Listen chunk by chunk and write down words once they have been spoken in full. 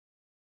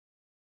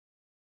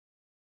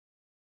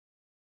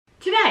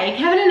Today,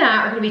 Kevin and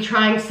I are going to be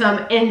trying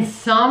some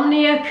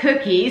Insomnia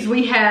Cookies.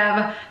 We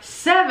have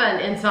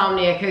 7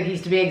 Insomnia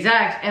Cookies to be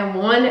exact, and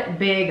 1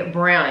 big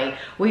brownie.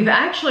 We've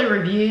actually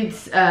reviewed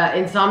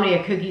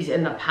Insomnia Cookies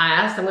in the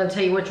past. I'm going to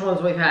tell you which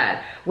ones we've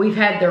had. We've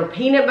had their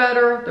peanut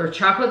butter, their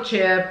chocolate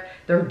chip,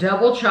 their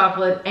double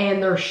chocolate,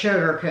 and their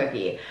sugar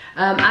cookie.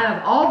 Out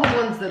of all the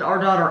ones that our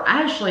daughter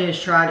Ashley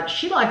has tried,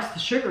 she likes the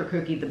sugar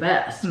cookie the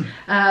best.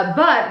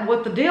 But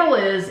what the deal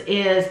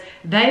is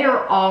they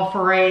are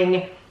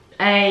offering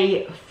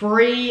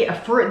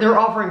they're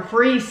offering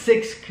free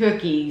 6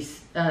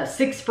 cookies,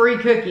 6 free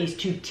cookies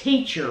to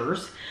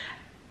teachers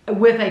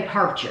with a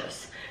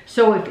purchase.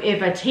 So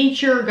if a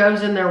teacher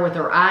goes in there with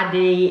their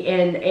ID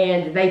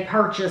and they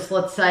purchase,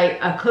 let's say,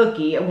 a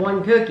cookie,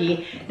 1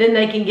 cookie, then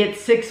they can get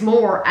 6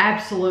 more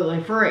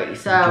absolutely free.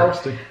 So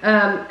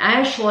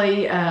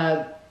Ashley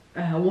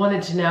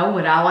wanted to know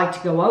would I like to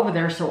go over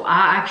there, so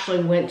I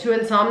actually went to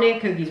Insomnia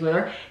Cookies with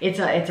her. It's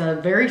a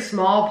very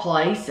small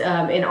place.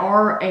 In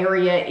our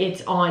area,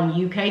 it's on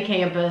UK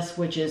campus,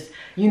 which is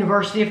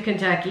University of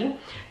Kentucky.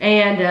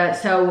 And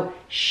so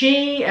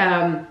she,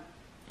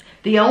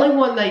 the only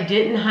one they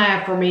didn't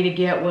have for me to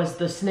get was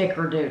the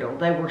Snickerdoodle.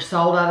 They were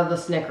sold out of the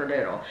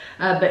Snickerdoodle.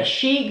 But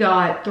she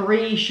got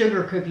 3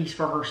 sugar cookies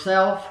for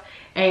herself,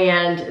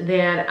 and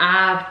then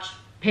I've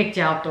picked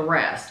out the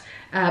rest.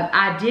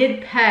 I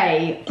did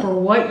pay for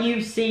what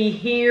you see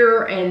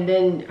here, and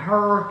then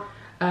her,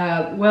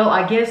 well,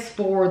 I guess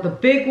for the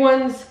big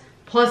ones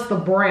plus the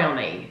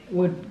brownie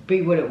would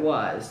be what it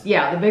was.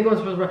 Yeah, the big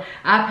ones was,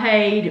 I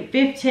paid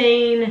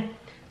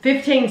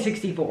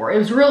 $15.64. It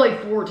was really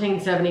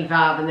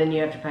 $14.75, and then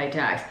you have to pay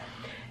tax.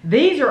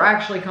 These are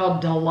actually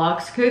called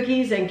deluxe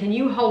cookies, and can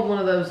you hold one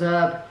of those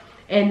up?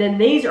 And then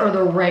these are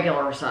the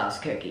regular size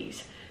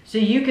cookies. So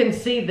you can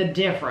see the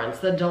difference.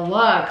 The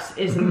deluxe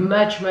is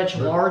much, much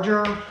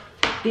larger.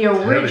 The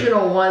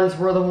original ones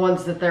were the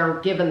ones that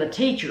they're giving the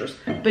teachers,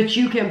 but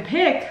you can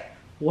pick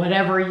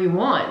whatever you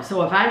want.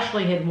 So if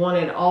Ashley had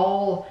wanted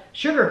all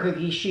sugar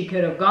cookies, she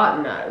could have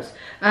gotten those.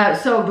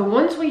 So the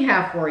ones we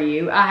have for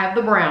you, I have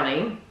the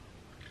brownie.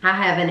 I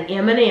have an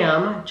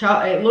M&M.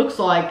 It looks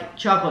like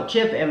chocolate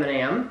chip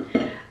M&M.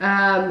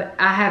 I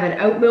have an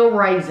oatmeal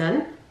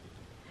raisin.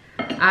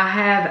 I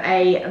have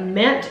a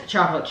mint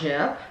chocolate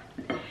chip.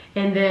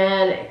 And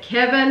then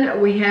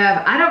Kevin, we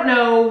have, I don't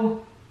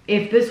know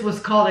if this was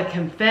called a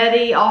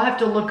confetti. I'll have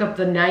to look up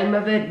the name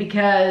of it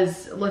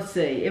because, let's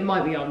see, it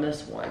might be on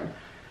this one.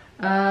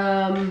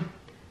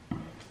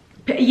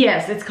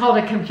 Yes, it's called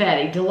a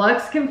confetti,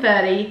 deluxe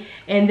confetti.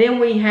 And then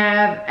we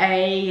have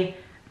a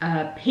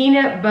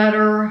peanut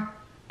butter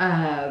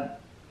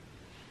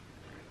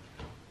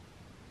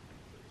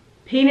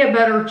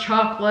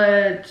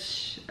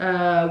chocolate.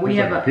 We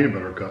have a peanut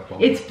butter cup.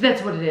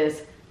 That's what it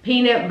is.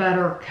 Peanut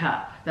butter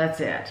cup.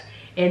 That's it.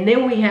 And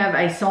then we have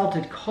a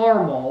salted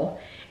caramel,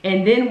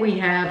 and then we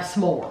have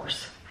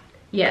s'mores.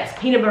 Yes,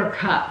 peanut butter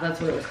cup. That's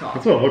what it was called.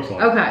 That's what it looks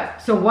like. Okay,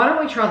 so why don't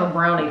we try the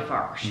brownie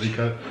first?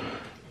 Okay.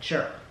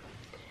 Sure.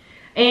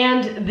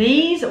 And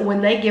these,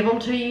 when they give them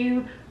to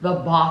you, the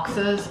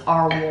boxes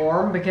are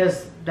warm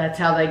because that's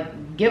how they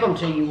give them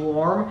to you,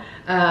 warm.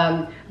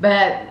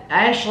 But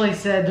Ashley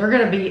said they're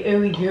going to be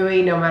ooey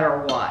gooey no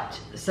matter what.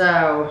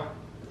 So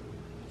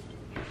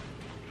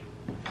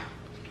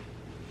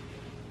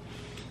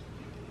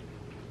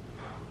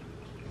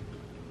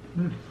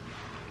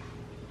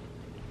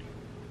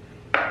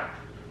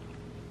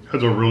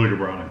That's a really good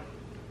brownie.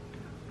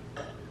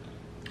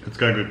 It's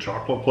got a good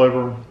chocolate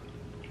flavor,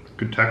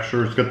 good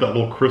texture. It's got that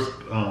little crisp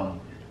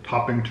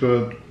topping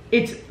to it.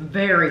 It's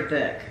very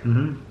thick.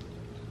 So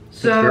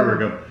it's very, very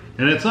good.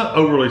 And it's not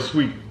overly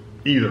sweet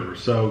either,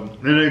 so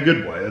in a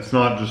good way. It's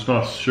not just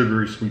not a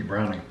sugary sweet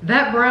brownie.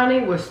 That brownie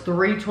was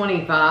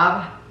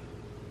 $3.25,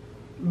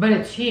 but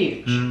it's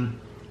huge. And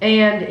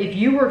if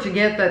you were to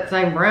get that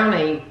same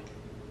brownie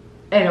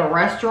at a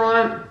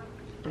restaurant,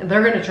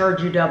 they're going to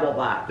charge you double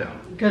that. Yeah.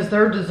 Because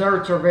their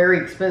desserts are very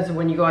expensive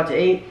when you go out to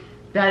eat.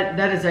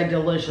 That is a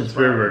delicious It's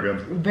very, very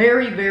good.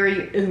 Very,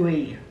 very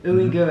ooey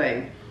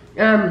gooey.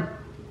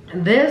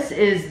 This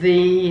is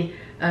the,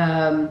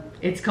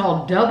 it's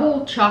called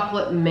double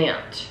chocolate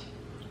mint.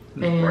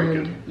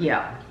 And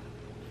yeah,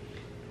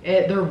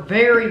 they're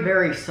very,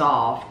 very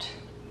soft.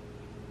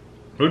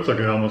 It looks like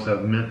it almost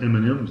have mint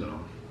M&Ms in them.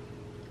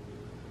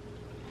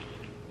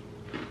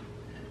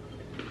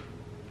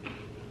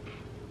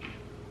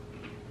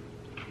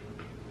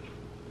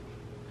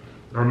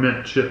 Or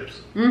mint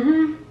chips.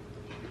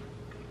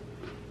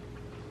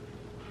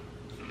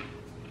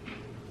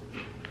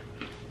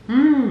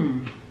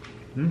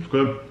 It's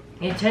good.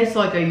 It tastes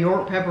like a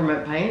York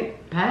peppermint patty.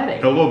 A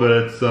little bit.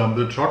 It's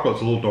the chocolate's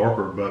a little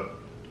darker, but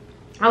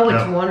oh,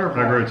 it's wonderful.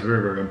 I agree. It's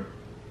very, very good.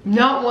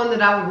 Not one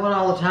that I would want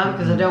all the time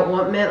because I don't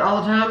want mint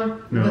all the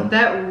time. No. But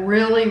that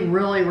really,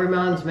 really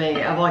reminds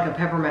me of like a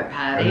peppermint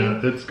patty.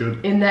 Yeah, it's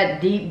good. In that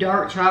deep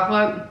dark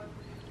chocolate,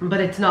 but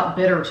it's not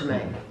bitter to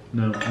me.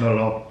 No, not at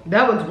all.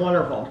 That one's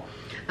wonderful.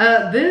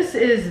 This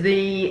is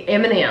the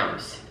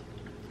M&Ms.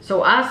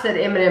 So I said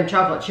M&M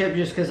chocolate chip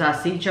just because I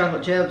see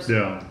chocolate chips.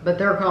 Yeah. But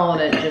they're calling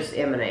it just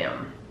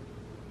M&M.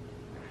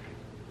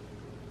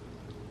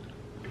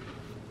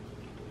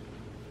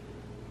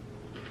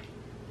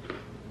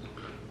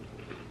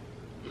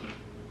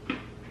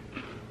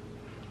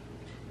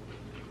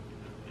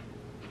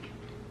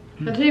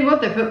 I tell you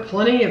what, they put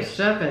plenty of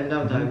stuff in,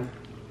 don't they?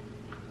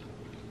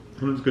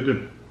 That's good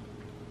too.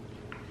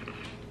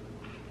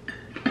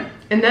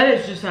 And that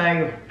is just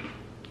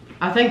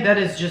I think that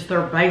is just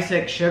their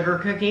basic sugar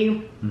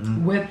cookie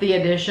with the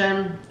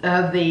addition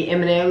of the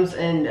M&Ms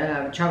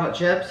and chocolate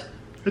chips.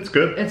 It's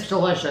good. It's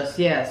delicious,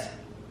 yes.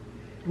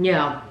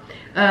 Yeah.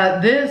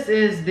 This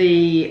is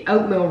the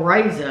Oatmeal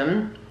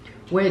Raisin,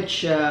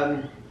 which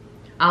I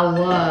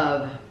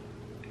love.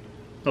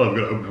 I love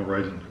good oatmeal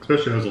raisin,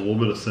 especially has a little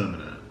bit of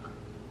cinnamon in it.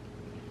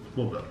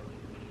 A little bit.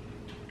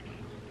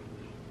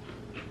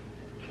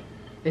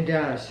 It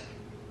does.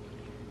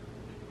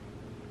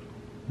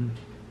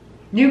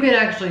 You can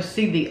actually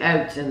see the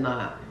oats in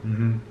that.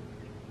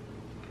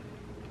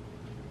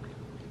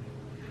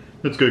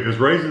 It's good because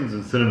raisins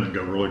and cinnamon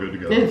go really good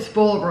together. It's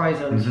full of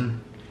raisins.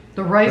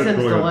 The raisin's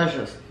really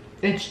delicious.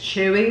 It's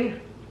chewy.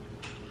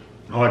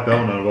 I like that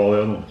one out of all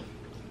the other ones,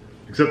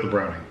 except the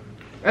brownie.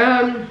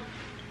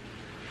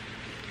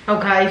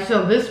 Okay,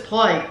 so this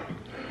plate,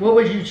 what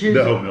would you choose?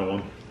 The oatmeal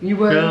one. You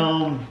would?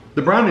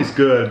 The brownie's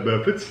good,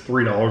 but if it's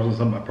 $3 or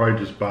something, I'd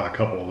probably just buy a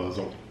couple of those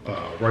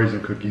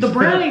raisin cookies. The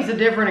brownie's a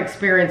different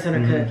experience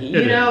than a cookie.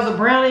 You know, the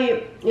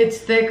brownie, it's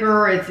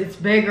thicker, it's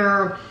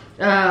bigger.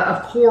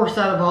 Of course,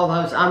 out of all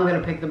those, I'm going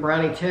to pick the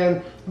brownie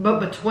too. But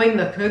between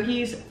the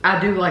cookies, I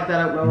do like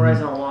that oatmeal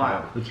raisin a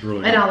lot. Yeah, it's really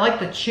good. And I like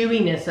the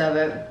chewiness of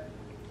it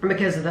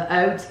because of the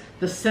oats.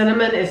 The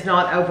cinnamon is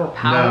not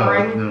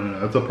overpowering.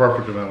 No. It's a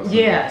perfect amount of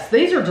cinnamon. Yes,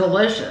 these are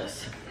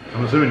delicious.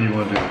 I'm assuming you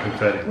want to do the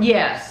confetti.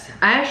 Yes.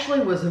 Ashley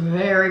was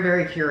very,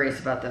 very curious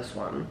about this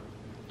one.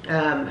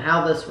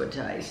 How this would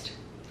taste.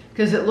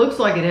 Because it looks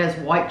like it has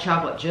white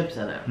chocolate chips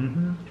in it.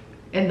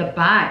 And the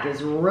back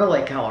is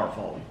really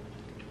colorful.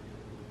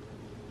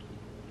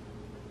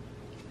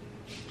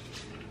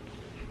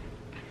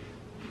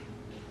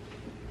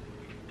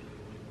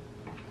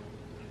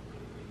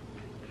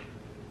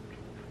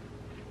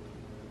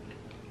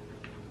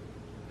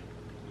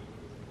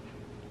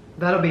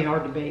 That'll be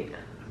hard to beat.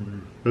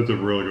 That's a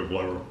really good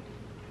flavor.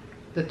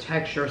 The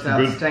texture is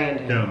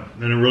outstanding. Yeah,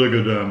 and a really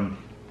good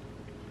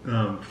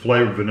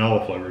flavor,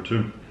 vanilla flavor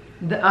too.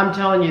 I'm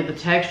telling you, the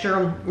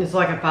texture is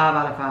like a 5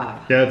 out of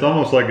 5. Yeah, it's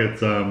almost like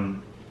it's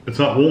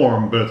not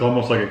warm, but it's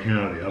almost like it came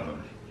out of the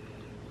oven.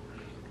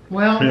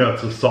 Well, yeah,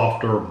 it's a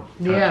softer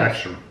kind of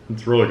texture.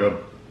 It's really good.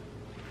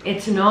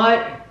 It's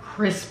not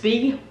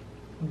crispy,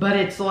 but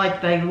it's like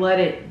they let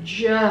it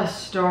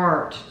just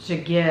start to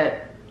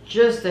get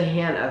just a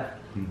hint of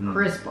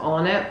crisp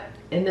on it,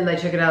 and then they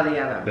took it out of the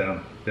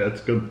oven. Yeah,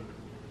 it's good.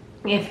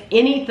 If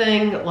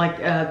anything, like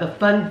the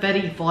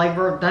Confetti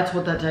flavor, that's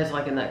what that tastes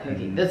like in that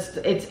cookie.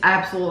 It's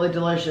absolutely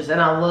delicious, and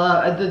I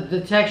love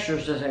the texture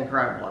is just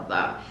incredible of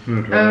that. You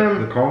want to try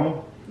the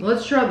caramel?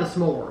 Let's try the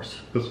s'mores.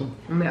 This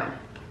one? Yeah,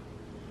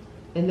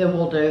 and then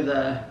we'll do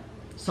the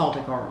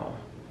salty caramel.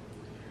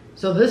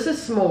 So this is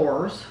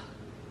s'mores,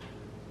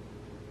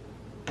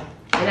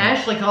 and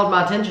Ashley called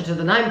my attention to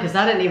the name because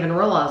I didn't even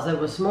realize it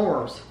was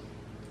s'mores.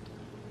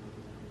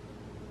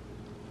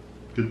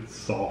 Good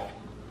soft,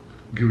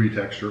 gooey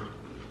texture.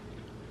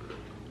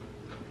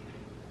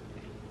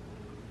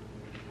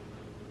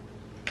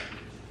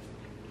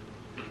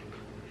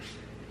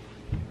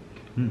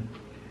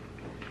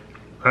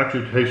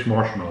 Actually tastes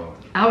marshmallow.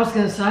 I was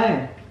gonna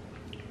say,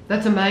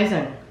 that's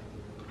amazing.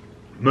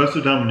 Most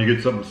of the time when you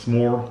get something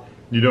s'more,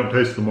 you don't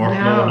taste the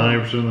marshmallow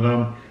 90% of the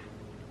time.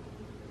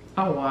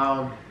 Oh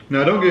wow.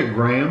 Now I don't get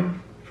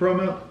graham from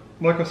it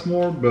like a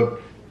s'more,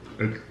 but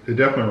it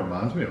definitely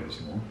reminds me of a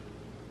s'more.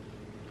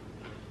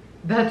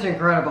 That's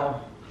incredible.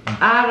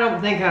 I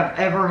don't think I've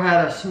ever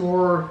had a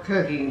s'more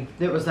cookie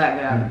that was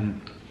that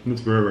good.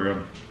 It's very, very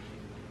good.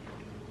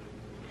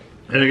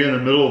 And again, the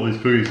middle of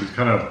these cookies is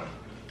kind of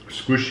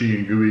squishy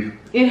and gooey.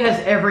 It has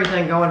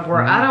everything going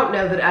for it. I don't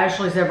know that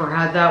Ashley's ever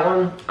had that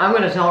one. I'm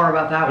going to tell her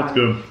about that one. It's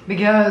good.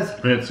 Because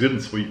and it's good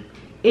and sweet.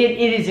 It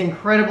is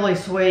incredibly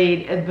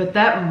sweet, but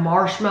that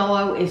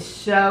marshmallow is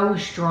so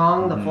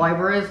strong, the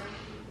flavor is.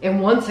 And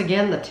once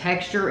again, the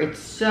texture, it's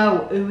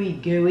so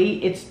ooey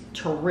gooey. It's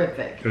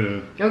terrific.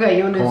 Okay,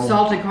 you want to do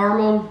salty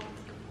caramel?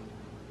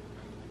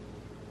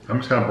 I'm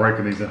just kind of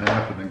breaking these in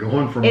half and then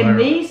going from there. And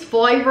these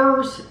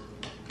flavors,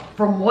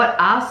 from what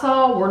I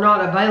saw, were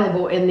not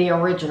available in the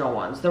original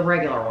ones, the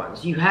regular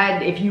ones. You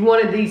had, if you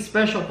wanted these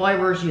special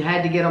flavors, you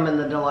had to get them in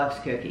the deluxe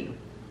cookie.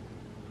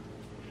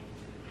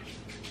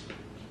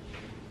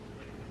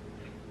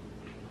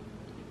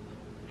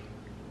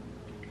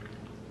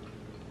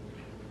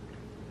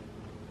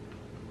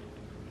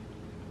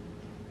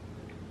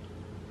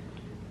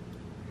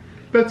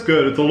 That's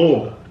good. It's a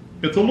little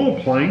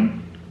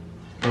plain,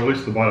 or at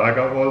least the bite I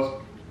got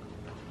was.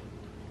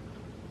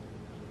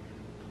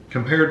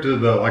 Compared to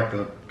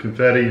the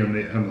confetti and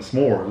the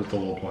s'mores, it's a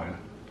little plain.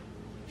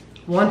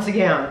 Once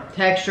again,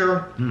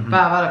 texture, 5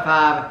 out of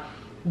 5.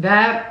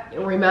 That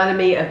reminded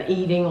me of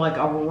eating like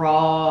a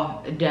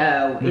raw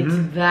dough. It's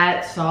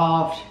that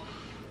soft.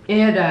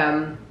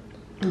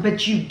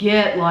 But you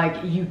get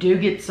like, you do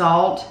get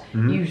salt.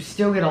 You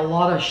still get a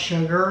lot of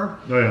sugar.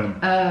 Oh,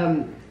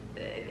 yeah.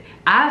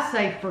 I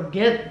say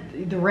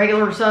forget the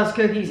regular size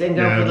cookies and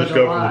go for the deluxe.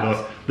 Go for the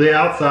deluxe. The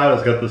outside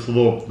has got this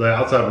little, the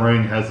outside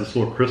ring has this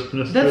little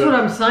crispness. That's what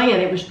I'm saying.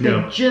 It was,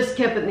 they just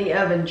kept it in the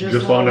oven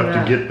just long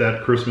enough to get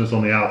that crispness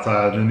on the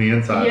outside and the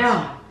inside.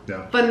 Yeah.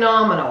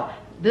 Phenomenal.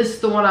 This is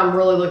the one I'm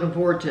really looking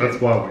forward to. That's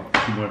why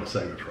we wanted to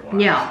save it for last.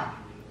 Yeah.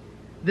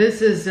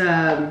 This is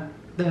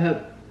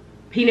the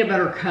peanut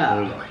butter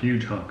cup. There's a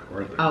huge hunk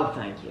right there. Oh,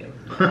 thank you.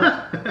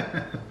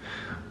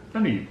 I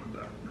need you for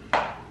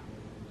that.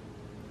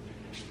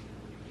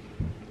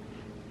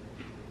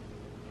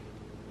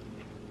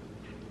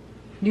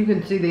 You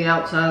can see the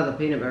outside of the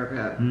peanut butter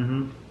cup.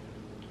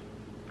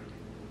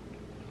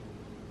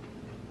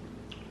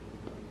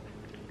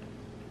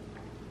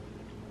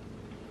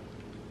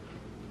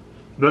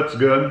 That's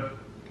good,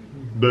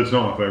 but it's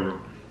not my favorite.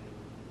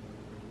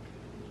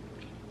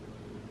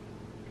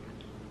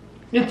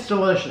 It's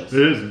delicious. It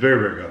is very,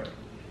 very good.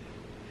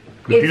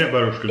 The peanut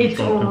butter's good. It's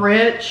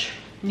rich.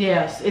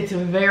 Yes, it's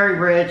very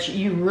rich.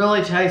 You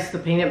really taste the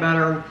peanut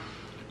butter.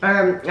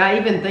 I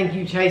even think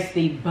you taste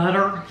the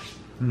butter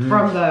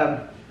from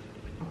the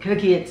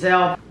cookie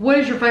itself. What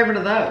is your favorite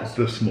of those?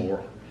 The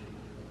s'more.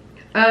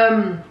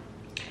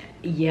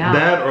 Yeah.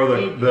 That or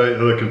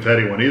the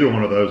confetti one. Either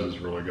one of those is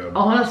really good.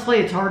 Honestly,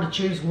 it's hard to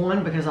choose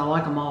one because I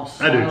like them all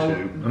so I do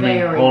too.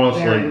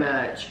 honestly, very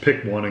much.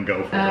 Pick one and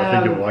go for it. I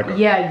think you'll like it.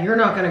 Yeah, you're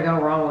not going to go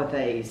wrong with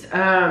these.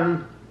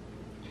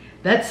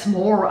 That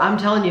s'more, I'm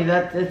telling you,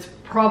 that it's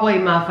probably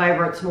my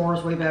favorite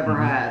s'mores we've ever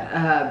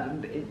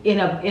had in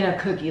a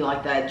cookie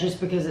like that, just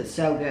because it's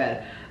so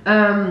good.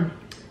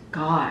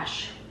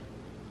 Gosh.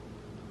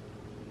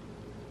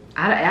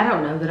 I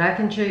don't know that I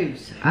can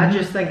choose. I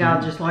just think I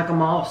just like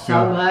them all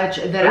so much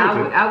that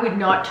I would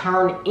not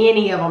turn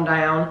any of them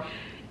down.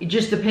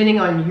 Just depending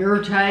on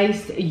your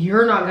taste,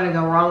 you're not going to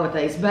go wrong with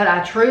these. But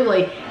I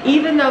truly,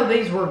 even though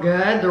these were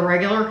good, the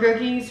regular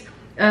cookies,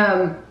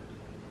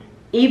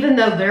 even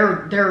though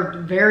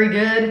they're very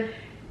good,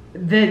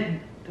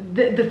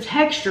 the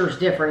texture's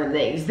different in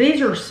these.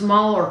 These are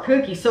smaller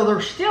cookies, so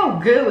they're still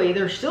gooey,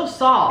 they're still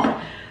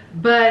soft.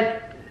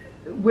 But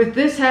with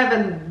this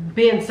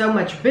being so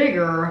much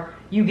bigger,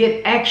 you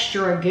get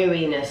extra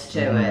gooiness to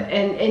it,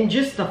 and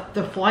just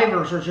the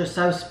flavors are just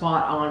so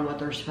spot on what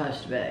they're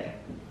supposed to be.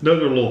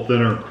 Those are a little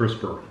thinner,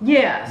 crisper.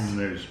 Yes.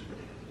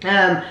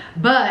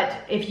 But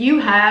if you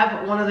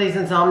have one of these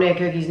Insomnia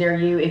cookies near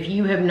you, if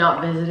you have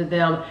not visited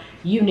them,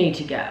 you need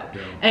to go.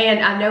 Yeah. And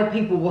I know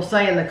people will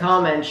say in the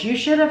comments, you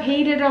should have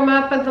heated them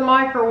up at the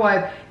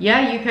microwave.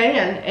 Yeah, you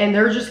can. And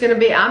they're just going to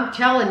be, I'm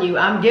telling you,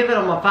 I'm giving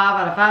them a 5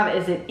 out of 5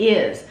 as it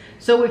is.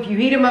 So if you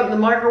heat them up in the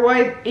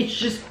microwave, it's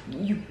just,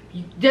 you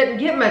didn't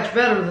get much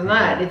better than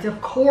that. It's, of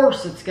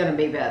course it's going to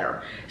be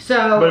better.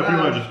 So, but if you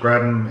want to just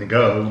grab them and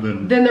go,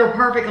 then they're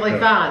perfectly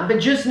fine. But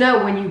just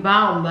know when you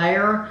buy them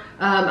there,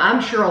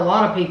 I'm sure a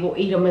lot of people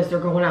eat them as they're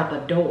going out the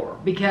door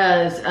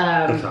because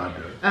that's not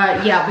good.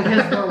 Yeah,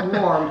 because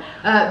they're warm.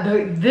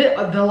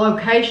 The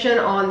location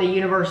on the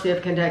University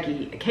of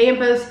Kentucky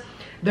campus,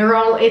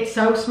 it's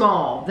so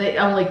small that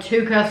only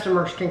 2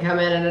 customers can come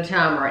in at a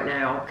time right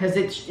now because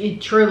it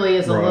truly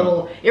is a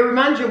little. It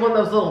reminds you of one of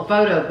those little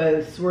photo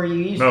booths where you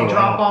used to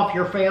drop off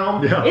your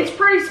film. Yeah. It's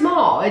pretty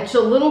small. It's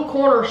a little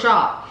corner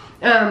shop.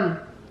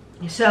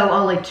 So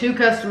only 2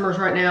 customers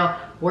right now.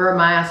 Wear a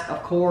mask,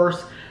 of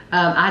course.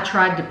 I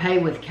tried to pay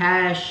with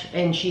cash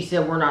and she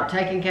said, we're not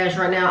taking cash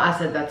right now. I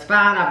said, that's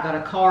fine. I've got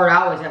a card.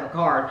 I always have a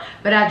card.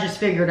 But I just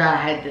figured I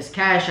had this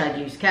cash. I'd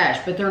use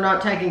cash. But they're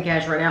not taking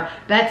cash right now.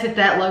 That's at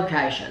that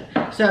location.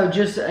 So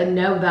just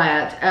know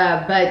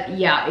that. But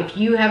yeah, if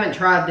you haven't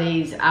tried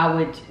these, I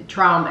would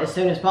try them as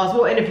soon as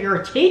possible. And if you're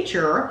a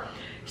teacher,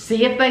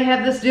 see if they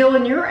have this deal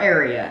in your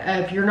area.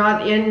 If you're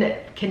not in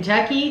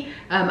Kentucky,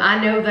 I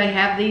know they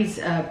have these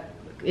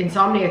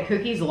Insomnia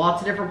cookies,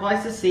 lots of different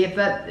places. See if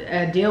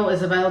that deal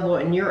is available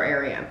in your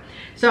area.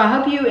 So I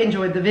hope you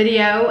enjoyed the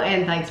video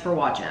and thanks for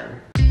watching.